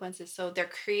consequences. So they're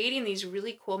creating these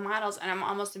really cool models, and I'm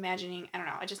almost imagining, I don't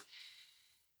know,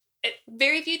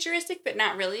 very futuristic, but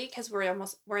not really, because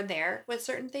we're there with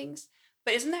certain things.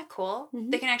 But isn't that cool?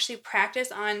 They can actually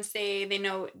practice on, say, they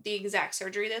know the exact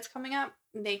surgery that's coming up.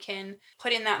 They can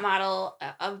put in that model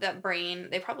of that brain.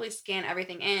 They probably scan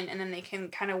everything in, and then they can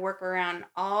kind of work around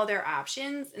all their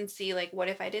options and see, like, what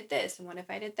if I did this? And what if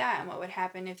I did that? And what would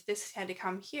happen if this had to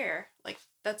come here? Like,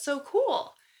 that's so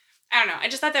cool. I don't know. I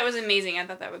just thought that was amazing. I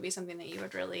thought that would be something that you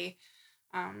would really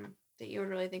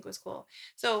think was cool.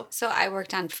 So I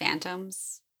worked on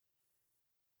phantoms.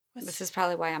 This is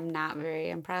probably why I'm not very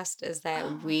impressed, is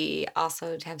that we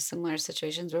also have similar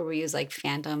situations where we use like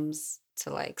phantoms to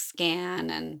like scan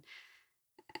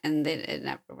and it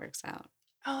never works out.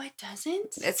 Oh, it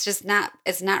doesn't?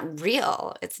 It's not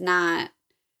real. It's not.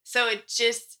 So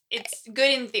it's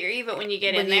good in theory, but when you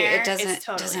get in there, it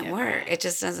doesn't work. It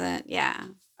just doesn't, yeah.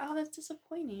 Oh, that's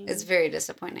disappointing. It's very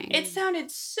disappointing. It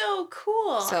sounded so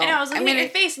cool. And I was looking at your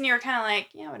face and you were kind of like,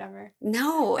 yeah, whatever.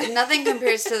 No, nothing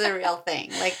compares to the real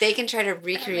thing. Like, they can try to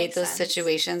recreate those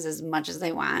situations as much as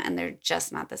they want, and they're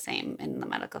just not the same in the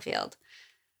medical field.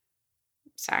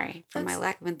 Sorry for my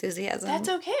lack of enthusiasm. That's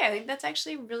okay. I think that's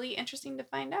actually really interesting to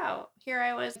find out. Here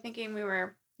I was thinking we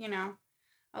were, I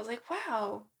was like,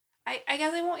 wow. I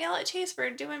guess I won't yell at Chase for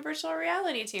doing virtual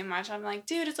reality too much. I'm like,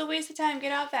 dude, it's a waste of time.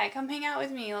 Get off that. Come hang out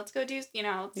with me. Let's go do,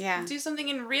 do something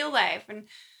in real life. And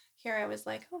here I was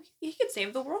like, oh, he could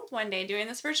save the world one day doing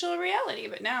this virtual reality.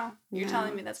 But now you're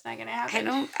telling me that's not going to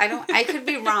happen. I could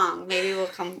be wrong. Maybe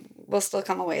we'll still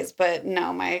come a ways. But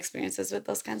no, my experiences with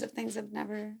those kinds of things have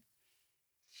never.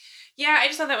 Yeah, I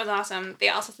just thought that was awesome. They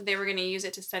also said they were going to use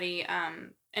it to study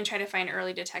and try to find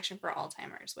early detection for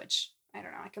Alzheimer's, which I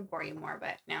don't know. I could bore you more,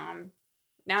 but now I'm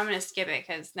going to skip it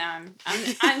because now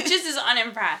I'm just as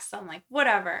unimpressed. So I'm like,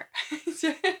 whatever.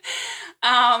 So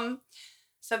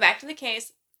back to the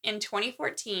case. In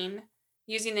 2014,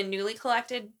 using the newly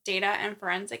collected data and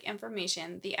forensic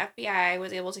information, the FBI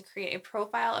was able to create a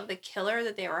profile of the killer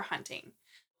that they were hunting.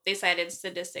 They cited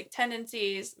sadistic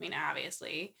tendencies,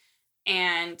 obviously,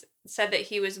 and said that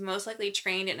he was most likely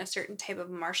trained in a certain type of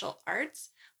martial arts,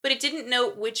 But it didn't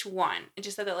note which one. It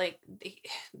just said that, like,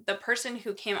 the person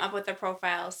who came up with the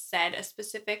profile said a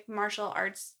specific martial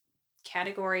arts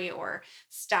category or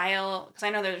style, because I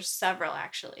know there's several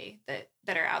actually that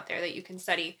are out there that you can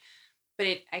study, but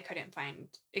I couldn't find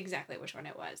exactly which one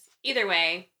it was. Either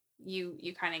way, you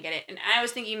kind of get it. And I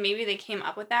was thinking maybe they came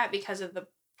up with that because of the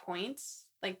points,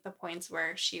 like the points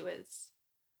where she was,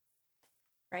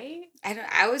 right?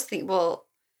 I always think, well,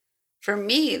 for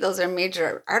me, those are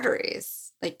major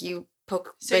arteries. Like you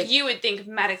poke. So like, you would think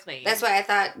medically. That's why I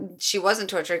thought she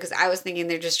wasn't tortured, because I was thinking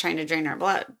they're just trying to drain her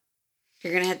blood.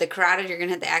 You're going to hit the carotid, you're going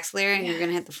to hit the axillary, and you're going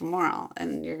to hit the femoral,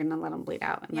 and you're going to let them bleed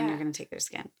out, and then you're going to take their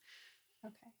skin.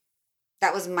 Okay.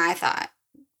 That was my thought.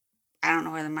 I don't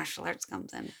know where the martial arts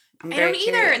comes in. I don't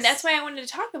either, and that's why I wanted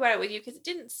to talk about it with you, because it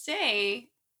didn't say,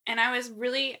 and I was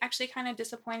really actually kind of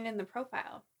disappointed in the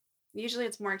profile. Usually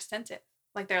it's more extensive.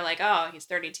 Like, they're like, oh, he's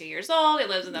 32 years old, he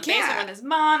lives in the basement with his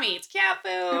mom, he eats cat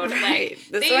food. Right.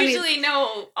 Like, they usually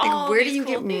know all where these do you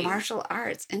cool get things. Martial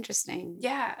arts? Interesting.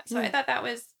 Yeah. So I thought that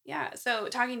was, so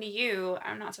talking to you,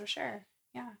 I'm not so sure.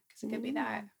 Yeah, because it could be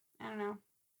that. I don't know.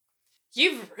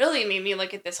 You've really made me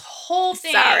look at this whole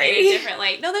thing in a different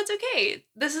light. No, that's okay.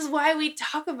 This is why we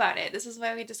talk about it. This is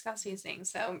why we discuss these things.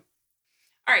 So,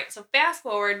 all right. So fast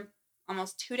forward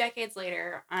almost 2 decades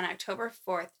later, on October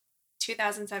 4th,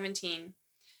 2017,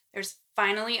 there's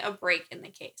finally a break in the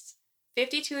case.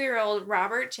 52-year-old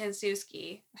Robert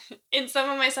Chanczewski. In some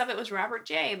of my stuff, it was Robert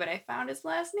J., but I found his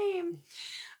last name.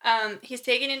 He's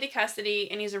taken into custody,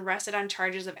 and he's arrested on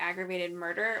charges of aggravated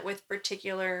murder with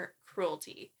particular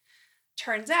cruelty.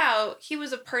 Turns out he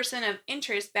was a person of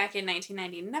interest back in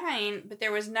 1999, but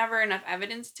there was never enough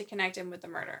evidence to connect him with the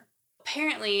murder.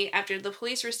 Apparently, after the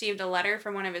police received a letter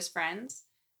from one of his friends,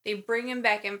 they bring him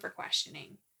back in for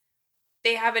questioning.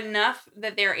 They have enough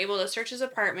that they're able to search his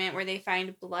apartment, where they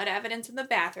find blood evidence in the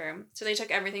bathroom. So they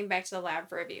took everything back to the lab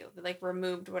for review. They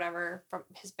removed whatever from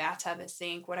his bathtub, his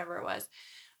sink, whatever it was,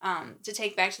 to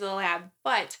take back to the lab.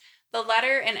 But the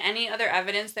letter and any other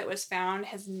evidence that was found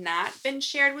has not been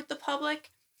shared with the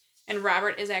public, and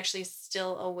Robert is actually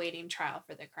still awaiting trial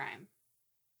for the crime.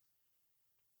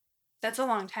 That's a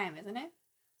long time, isn't it?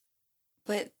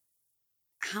 But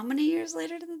how many years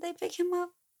later did they pick him up?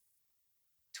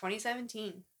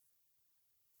 2017.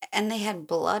 And they had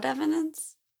blood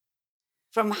evidence?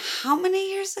 From how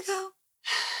many years ago?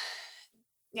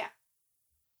 Yeah.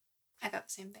 I thought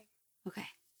the same thing. Okay.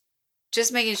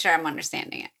 Just making sure I'm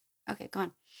understanding it. Okay, go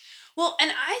on. Well,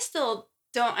 and I still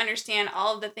don't understand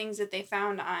all of the things that they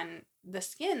found on the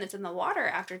skin that's in the water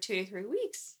after 2 to 3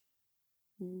 weeks.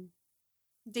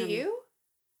 Do you?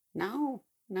 No.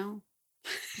 Do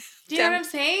you know what I'm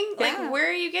saying? Yeah. Like, where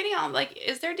are you getting all? Like,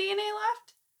 is there DNA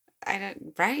left? I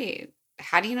don't. Right.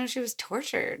 How do you know she was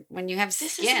tortured when you have skin?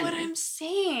 This is what I'm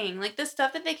saying. Like, the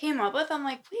stuff that they came up with, I'm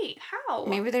like, wait, how?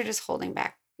 Maybe they're just holding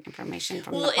back information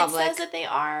from the public. Well, it says that they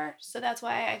are, so that's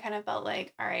why I kind of felt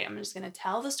like, all right, I'm just going to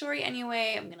tell the story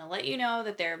anyway. I'm going to let you know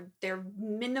that their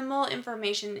minimal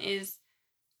information is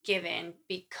given,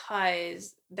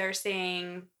 because they're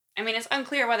saying, I mean, it's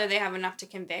unclear whether they have enough to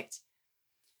convict.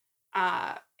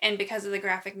 And because of the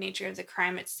graphic nature of the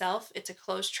crime itself, it's a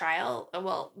closed trial.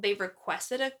 Well, they've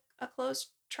requested a closed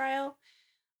trial,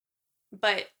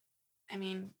 but I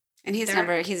mean, and he's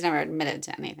never admitted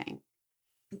to anything.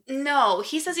 No,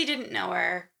 he says he didn't know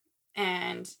her,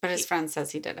 but his friend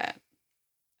says he did it.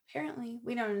 Apparently,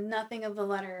 we know nothing of the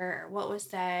letter or what was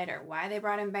said or why they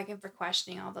brought him back in for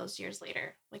questioning all those years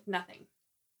later. Like, nothing.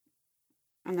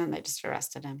 And then they just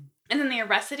arrested him. And then they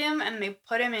arrested him and they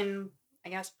put him in, I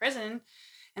guess, prison.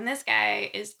 And this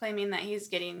guy is claiming that he's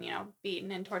getting,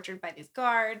 beaten and tortured by these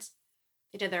guards.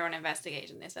 They did their own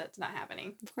investigation. They said it's not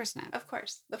happening. Of course not. Of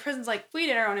course. The prison's like, we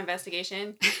did our own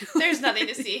investigation. There's nothing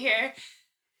to see here.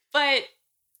 But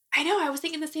I know, I was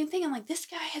thinking the same thing. I'm like, this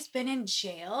guy has been in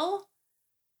jail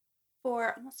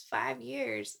for almost 5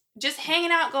 years. Just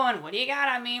hanging out going, what do you got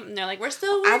on me? And they're like, we're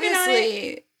still working on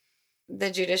it. The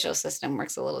judicial system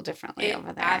works a little differently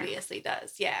over there. It obviously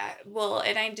does, yeah. Well,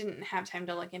 and I didn't have time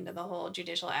to look into the whole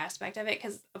judicial aspect of it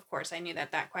because, of course, I knew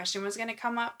that question was going to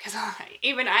come up because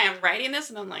even I am writing this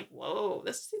and I'm like, whoa,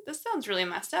 this sounds really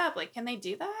messed up. Like, can they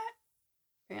do that?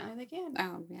 Apparently they can.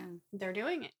 Oh, yeah. They're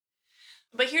doing it.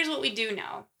 But here's what we do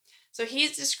know. So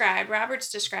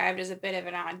Robert's described as a bit of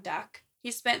an odd duck.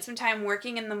 He spent some time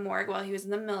working in the morgue while he was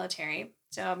in the military.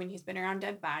 So, I mean, he's been around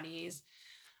dead bodies.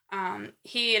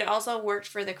 He had also worked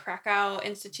for the Krakow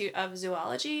Institute of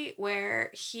Zoology,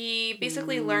 where he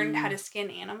basically learned how to skin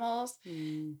animals.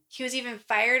 He was even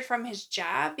fired from his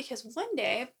job because one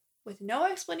day, with no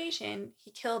explanation,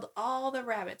 he killed all the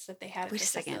rabbits that they had at the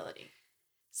facility.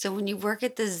 So when you work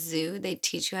at the zoo, they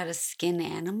teach you how to skin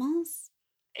animals?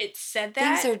 It said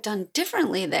that. Things are done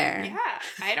differently there.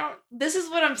 Yeah, this is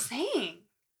what I'm saying.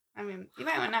 I mean, you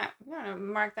might want to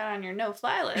mark that on your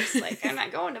no-fly list. Like, I'm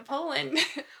not going to Poland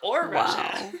or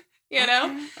Russia, you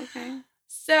know? Okay.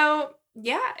 So,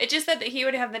 yeah, it just said that he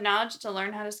would have the knowledge to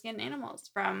learn how to skin animals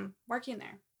from working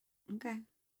there. Okay.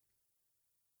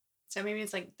 So maybe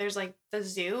it's like, there's like the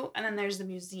zoo and then there's the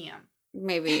museum.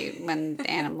 Maybe when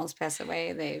animals pass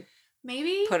away, they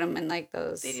put them in like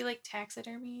those. They do like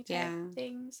taxidermy type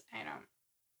things. I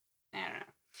don't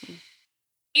know.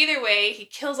 Either way, he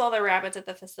kills all the rabbits at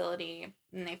the facility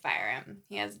and they fire him.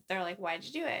 They're like, why'd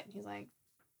you do it? He's like,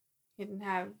 he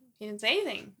didn't say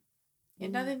anything. He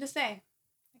had nothing to say.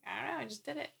 Like, I don't know, I just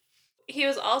did it. He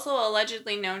was also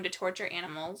allegedly known to torture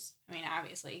animals. I mean,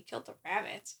 obviously, he killed the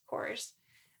rabbits, of course.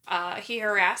 He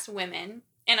harassed women.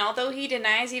 And although he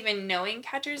denies even knowing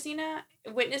Katarzyna,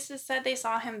 witnesses said they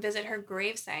saw him visit her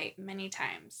gravesite many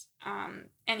times.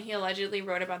 And he allegedly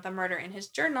wrote about the murder in his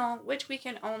journal, which we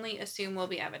can only assume will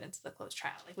be evidence of the closed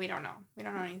trial. Like, we don't know. We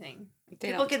don't know anything.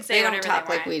 People can say whatever they want. They don't talk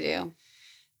like we do.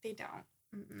 They don't.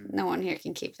 Mm-mm. No one here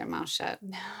can keep their mouth shut.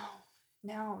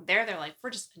 No. They're like, we're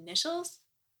just initials.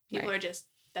 People are just,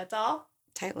 that's all.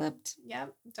 Tight-lipped.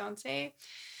 Yep. Don't say.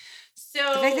 So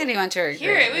the fact that he went to her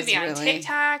here, it would be on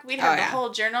TikTok. We'd have the whole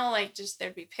journal. Like, just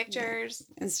there'd be pictures,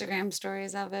 Instagram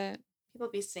stories of it. People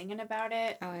be singing about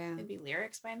it. Oh yeah, it'd be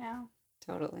lyrics by now.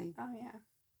 Totally. Oh yeah.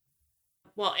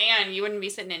 Well, and you wouldn't be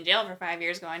sitting in jail for 5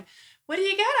 years going, "What do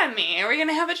you got on me? Are we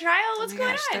gonna have a trial? What's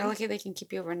going on?" They're lucky they can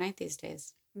keep you overnight these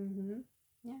days. Mm-hmm.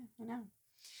 Yeah, I know.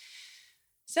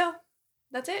 So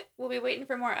that's it. We'll be waiting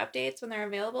for more updates when they're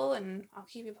available, and I'll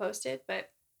keep you posted. But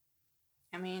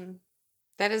I mean.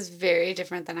 That is very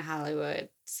different than a Hollywood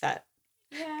set.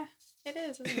 Yeah, it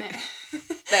is, isn't it?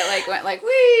 That like went like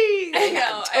wee. I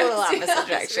know. Total opposite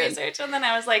direction. Research, and then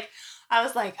I was like,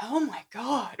 oh my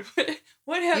god,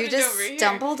 what happened? You just over here?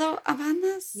 stumbled upon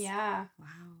this? Yeah. Wow.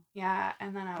 Yeah,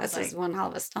 and then I was That's one hell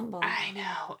of a stumble. I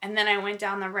know. And then I went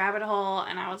down the rabbit hole,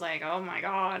 and I was like, oh my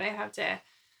god, I have to.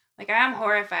 Like, I am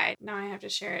horrified. Now I have to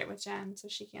share it with Jen, so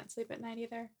she can't sleep at night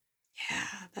either.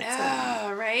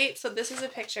 Yeah, right? So this is a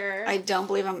picture. I don't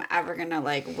believe I'm ever going to,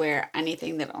 like, wear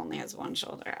anything that only has one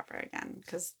shoulder ever again,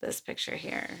 because this picture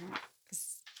here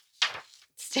is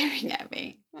staring at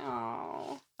me.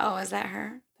 Oh, is that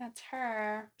her? That's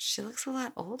her. She looks a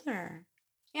lot older.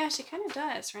 Yeah, she kind of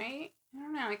does, right? I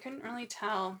don't know. I couldn't really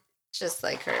tell. Just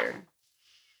like her.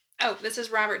 Oh, this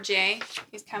is Robert J.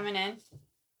 He's coming in.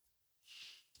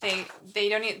 They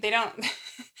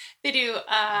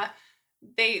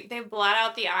blot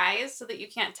out the eyes so that you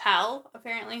can't tell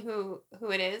apparently who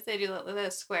it is. They do the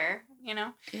square, you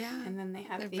know? Yeah. And then they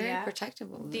have They're very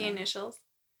protective of the initials.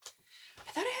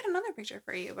 I thought I had another picture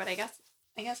for you, but I guess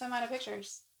I'm out of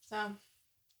pictures. So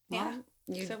yeah. Well,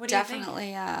 you so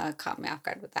definitely caught me off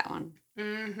guard with that one.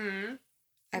 Mm-hmm.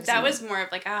 That was more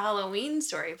of like a Halloween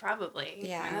story, probably.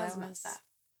 Yeah, that was messed up.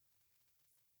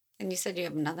 And you said you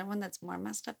have another one that's more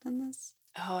messed up than this?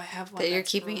 Oh, I have one that you're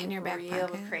keeping in your back real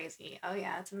pocket? Crazy. Oh,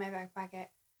 yeah, it's in my back pocket.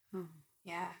 Oh.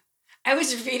 Yeah. I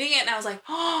was reading it and I was like,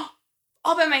 oh,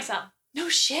 all by myself. No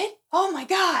shit? Oh, my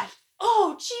God.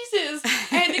 Oh, Jesus.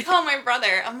 I had to call my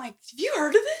brother. I'm like, have you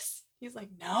heard of this? He's like,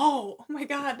 no. Oh, my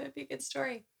God. That'd be a good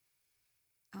story.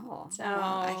 Oh, so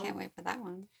well, I can't wait for that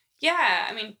one. Yeah,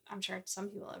 I mean, I'm sure some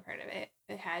people have heard of it.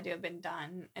 It had to have been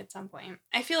done at some point.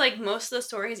 I feel like most of the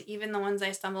stories, even the ones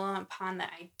I stumble upon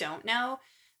that I don't know,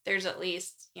 there's at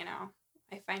least,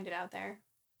 I find it out there.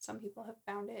 Some people have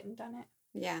found it and done it.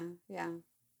 Yeah.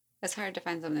 It's hard to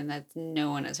find something that no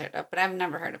one has heard of, but I've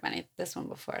never heard of this one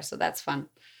before, so that's fun.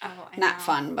 Oh, I Not know.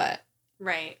 fun, but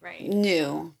right.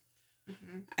 New.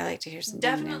 Mm-hmm. I like to hear something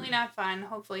Definitely new. not fun.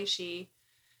 Hopefully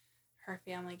her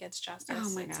family gets justice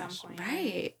at some point.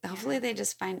 Right. Yeah. Hopefully they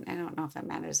just find, I don't know if it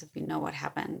matters if we know what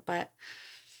happened, but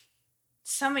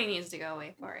somebody needs to go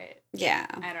away for it. Yeah.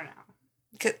 I don't know.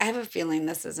 Because I have a feeling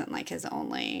this isn't like his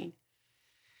only,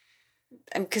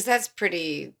 because that's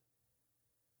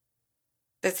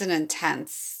an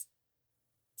intense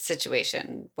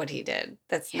situation, what he did.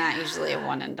 That's not usually a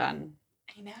one and done.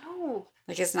 I know.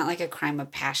 Like, it's not like a crime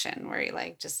of passion where he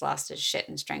like just lost his shit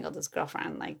and strangled his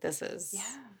girlfriend. Like, this is.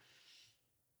 Yeah.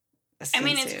 I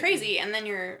mean, it's crazy. And then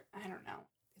I don't know.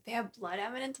 If they have blood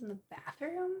evidence in the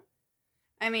bathroom?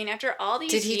 I mean, after all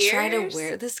these years. Did he try to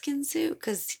wear the skin suit?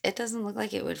 Because it doesn't look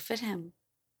like it would fit him.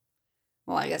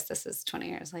 Well, I guess this is 20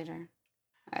 years later.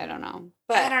 I don't know.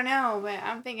 But I don't know, but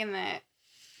I'm thinking that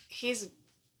he's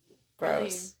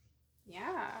gross. Really,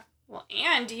 yeah. Well,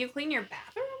 and do you clean your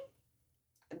bathroom?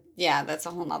 Yeah, that's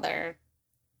a whole nother.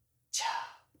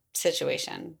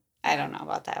 situation. I don't know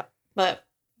about that. But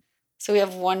so we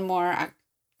have one more, I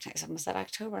almost said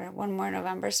October, one more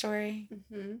November story.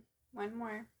 Mm-hmm. One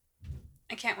more.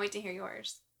 I can't wait to hear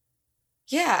yours.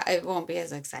 Yeah, it won't be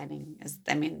as exciting as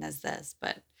this,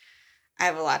 but I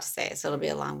have a lot to say, so it'll be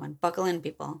a long one. Buckle in,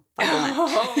 people. Buckle in.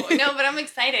 Oh, no, but I'm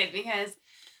excited because,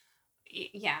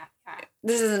 yeah.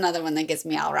 This is another one that gets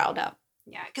me all riled up.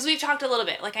 Yeah, because we've talked a little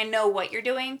bit. Like, I know what you're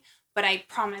doing, but I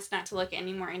promise not to look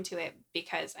any more into it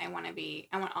because I want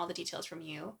all the details from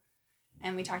you.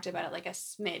 And we talked about it like a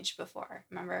smidge before,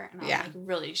 remember? And I was like,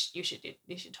 really, you should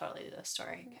totally do this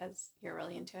story because you're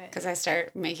really into it. Because I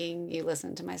start making you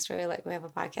listen to my story like we have a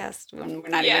podcast when we're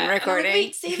not even recording. Like,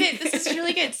 wait, save it. This is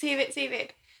really good. Save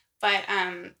it. But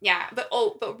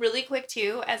but really quick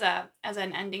too, as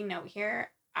an ending note here,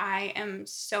 I am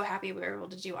so happy we were able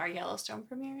to do our Yellowstone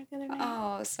premiere the other night.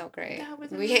 Oh, so great. That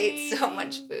was amazing. We ate so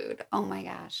much food. Oh my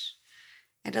gosh.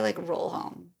 I had to like roll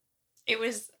home. It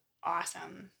was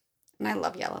awesome. And I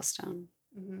love Yellowstone.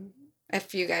 Mm-hmm.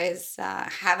 If you guys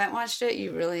haven't watched it,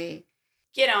 you really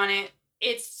get on it.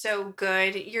 It's so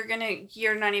good. You're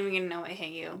not even gonna know it hit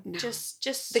you. No. Just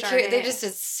start it. They just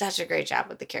did such a great job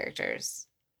with the characters.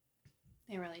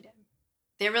 They really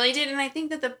did. And I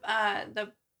think that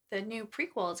the new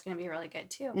prequel is gonna be really good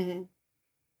too. Mm-hmm.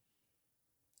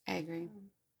 I agree.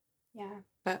 Yeah.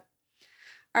 But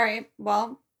all right.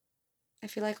 Well,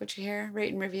 if you like what you hear,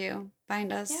 rate and review.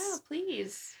 Find us. Yeah,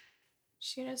 please.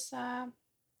 Shoot us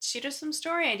some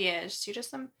story ideas. Shoot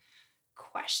us some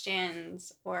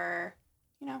questions or,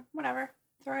 whatever.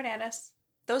 Throw it at us.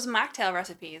 Those mocktail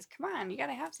recipes. Come on, you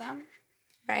gotta have some.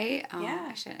 Right? Oh,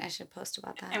 yeah. I should post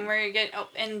about that. And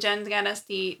and Jen's got us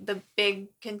the big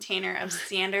container of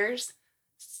Sanders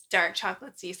dark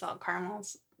chocolate sea salt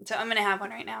caramels. So I'm gonna have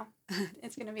one right now.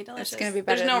 It's gonna be delicious. It's gonna be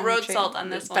better. There's no road salt on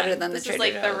this one. Better than this the is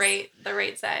like Trader the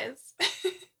right size.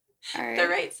 All right. The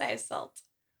right size salt.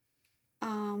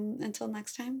 Until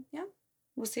next time. Yeah.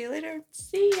 We'll see you later.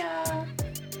 See ya.